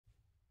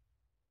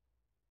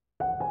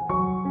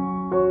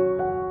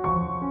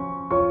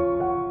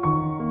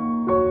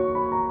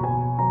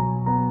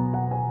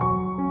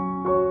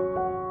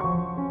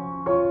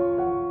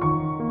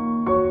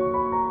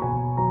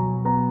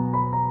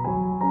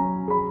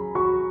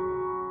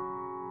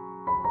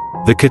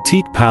The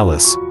Catete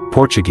Palace,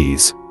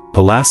 Portuguese,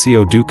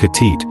 Palacio de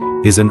Catete,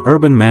 is an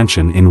urban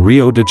mansion in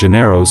Rio de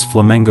Janeiro's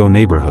Flamengo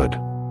neighborhood.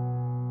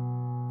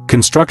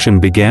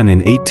 Construction began in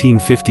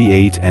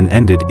 1858 and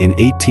ended in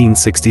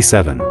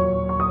 1867.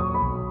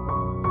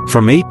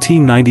 From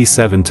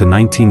 1897 to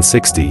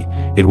 1960,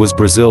 it was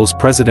Brazil's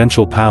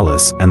presidential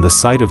palace and the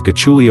site of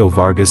Getúlio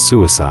Vargas'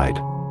 suicide.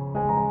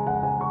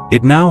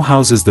 It now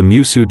houses the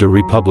Museu da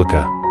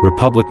República,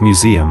 Republic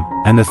Museum,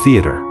 and a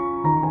theater.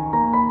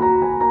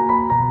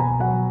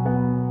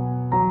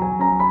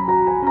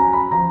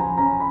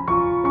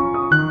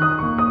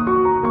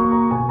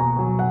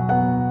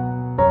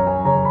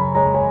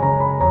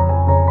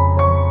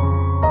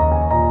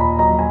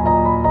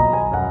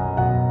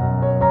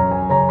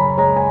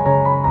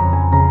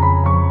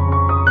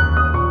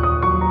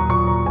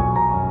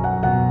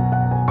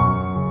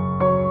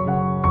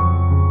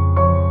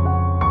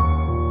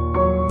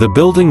 The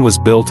building was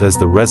built as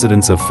the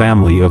residence of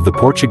family of the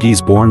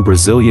Portuguese-born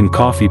Brazilian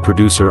coffee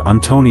producer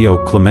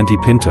António Clemente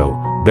Pinto,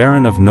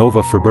 Baron of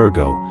Nova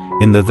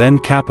Friburgo, in the then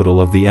capital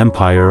of the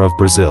Empire of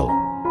Brazil.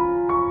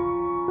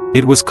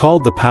 It was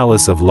called the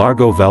Palace of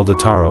Largo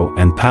Valdetaro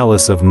and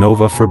Palace of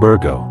Nova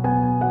Friburgo.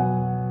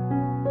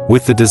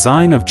 With the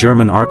design of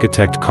German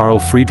architect Carl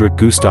Friedrich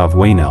Gustav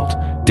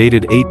Weinelt,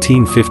 dated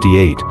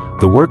 1858,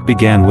 the work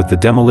began with the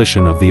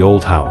demolition of the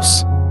old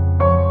house.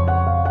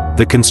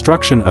 The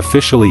construction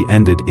officially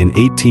ended in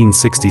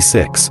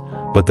 1866,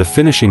 but the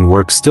finishing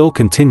work still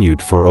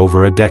continued for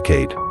over a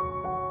decade.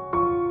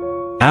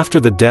 After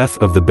the death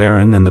of the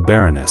Baron and the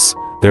Baroness,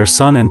 their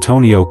son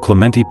António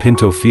Clemente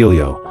Pinto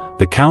Filho,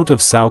 the Count of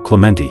São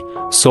Clemente,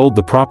 sold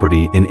the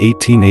property in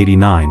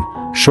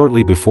 1889,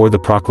 shortly before the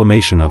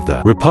proclamation of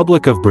the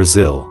Republic of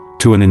Brazil,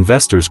 to an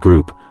investors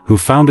group, who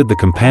founded the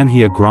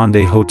Companhia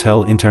Grande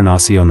Hotel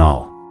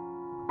Internacional.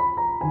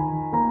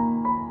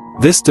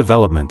 This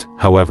development,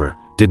 however,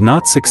 did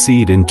not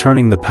succeed in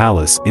turning the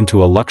palace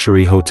into a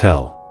luxury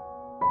hotel.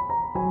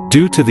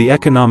 Due to the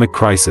economic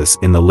crisis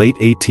in the late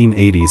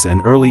 1880s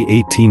and early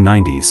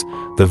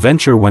 1890s, the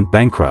venture went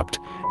bankrupt,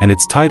 and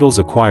its titles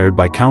acquired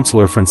by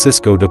Councillor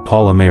Francisco de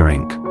Paula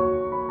Marinck.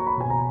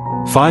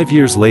 5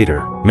 years later,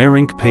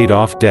 Marinck paid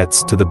off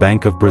debts to the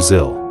Bank of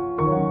Brazil.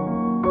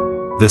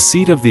 The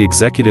seat of the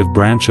executive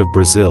branch of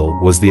Brazil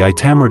was the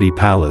Itamaraty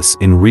Palace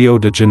in Rio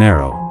de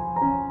Janeiro.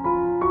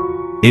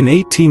 In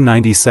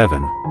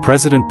 1897,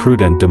 President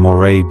Prudente de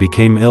Morais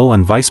became ill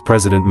and Vice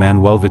President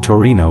Manuel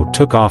Vitorino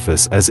took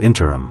office as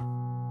interim.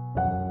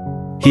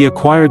 He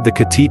acquired the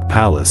Catete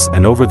Palace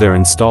and over there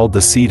installed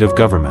the seat of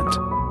government.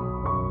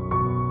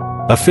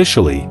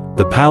 Officially,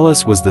 the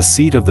palace was the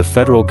seat of the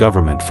federal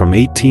government from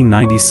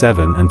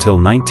 1897 until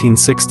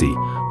 1960,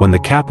 when the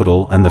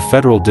capital and the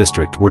federal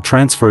district were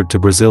transferred to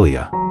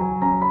Brasília.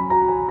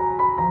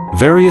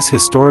 Various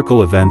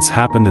historical events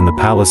happened in the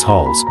palace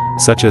halls,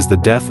 such as the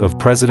death of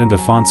President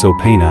Afonso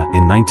Pena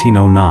in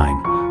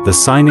 1909, the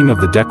signing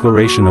of the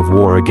declaration of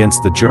war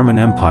against the German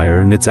Empire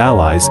and its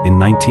allies in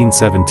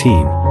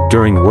 1917,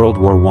 during World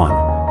War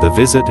I, the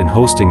visit and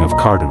hosting of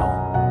Cardinal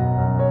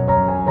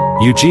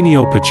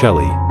Eugenio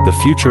Pacelli, the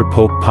future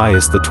Pope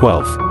Pius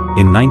XII,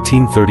 in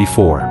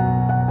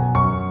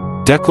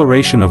 1934.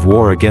 Declaration of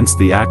war against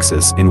the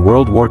Axis in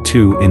World War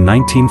II in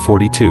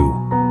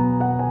 1942.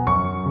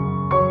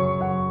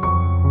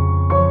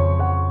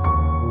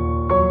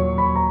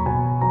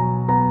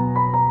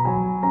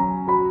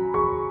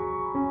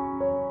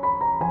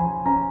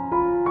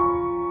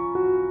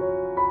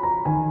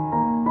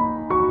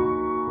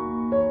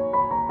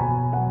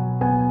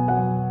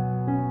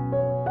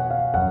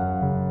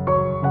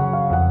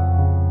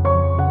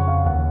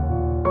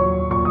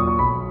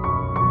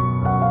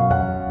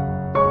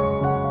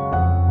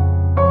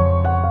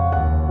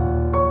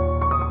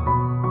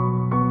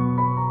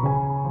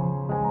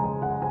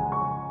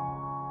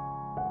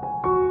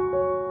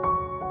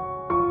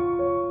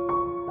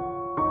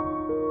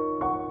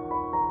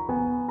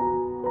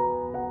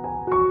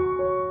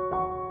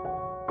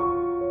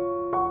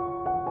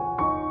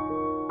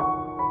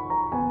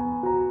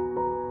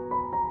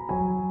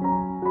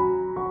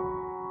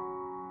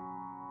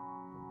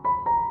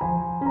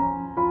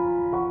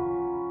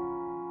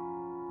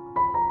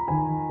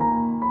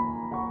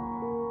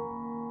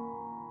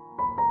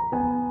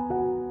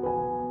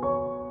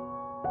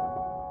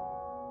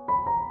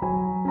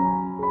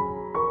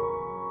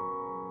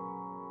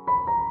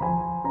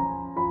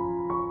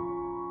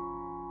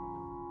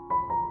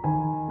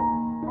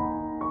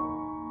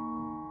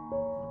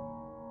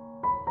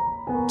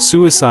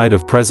 Suicide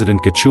of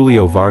President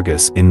Getúlio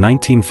Vargas in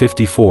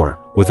 1954,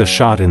 with a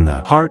shot in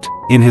the heart,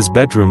 in his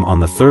bedroom on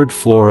the third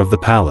floor of the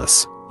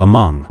palace,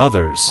 among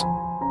others.